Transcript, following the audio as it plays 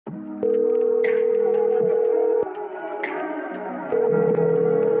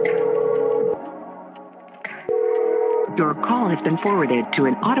Your call has been forwarded to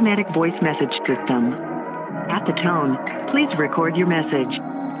an automatic voice message system. At the tone, please record your message.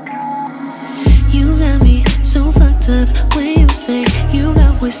 You got me so fucked up when you say you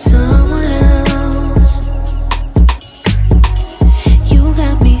got with someone else. You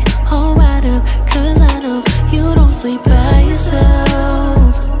got me all right up, cause I know you don't sleep by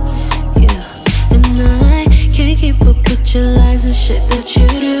yourself. Yeah, and I can't keep up with your lies and shit that you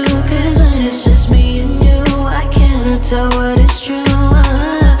do. Cause when it's just me and you, I cannot tell what is true.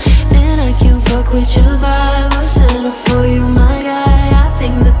 And I can't fuck with your vibe. I'll settle for you, my guy. I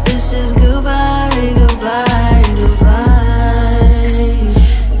think that this is goodbye, goodbye, goodbye.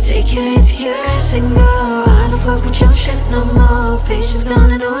 Take your insecurities and go. I don't fuck with your shit no more. Patience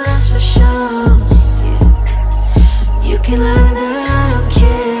gonna know that's for sure. Yeah. You can lie with her, I don't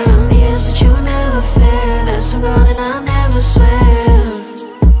care. I'm the ass, but you never fair. That's I'm gone and I'll never swear.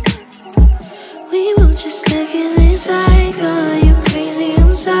 We won't just stick in this cycle. You crazy,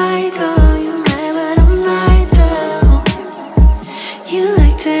 I'm psycho. You mad, but I'm right now. You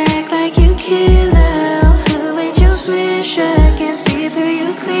like to act like you care now. Who ain't your swisher? Can't see through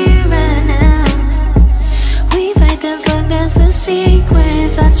you clear right now. We fight the fuck, that's the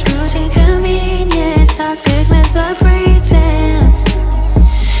sequence. That's routine convenience. Toxic mess but pretense.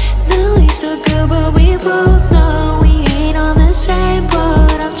 No, we still good, but we both know we ain't on the same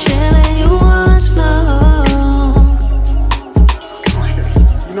boat. I'm chilling, you want smoke.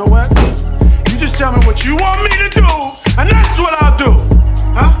 Okay, you know what? You just tell me what you want me to do, and that's what I'll do.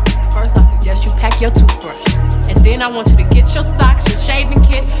 Huh? First, I suggest you pack your toothbrush. And then I want you to get your socks, your shaving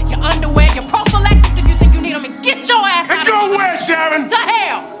kit, your underwear, your prophylactics if you think you need them, and get your ass out And go where, Sharon? to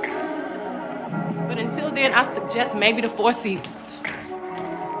hell! But until then, I suggest maybe the Four Seasons.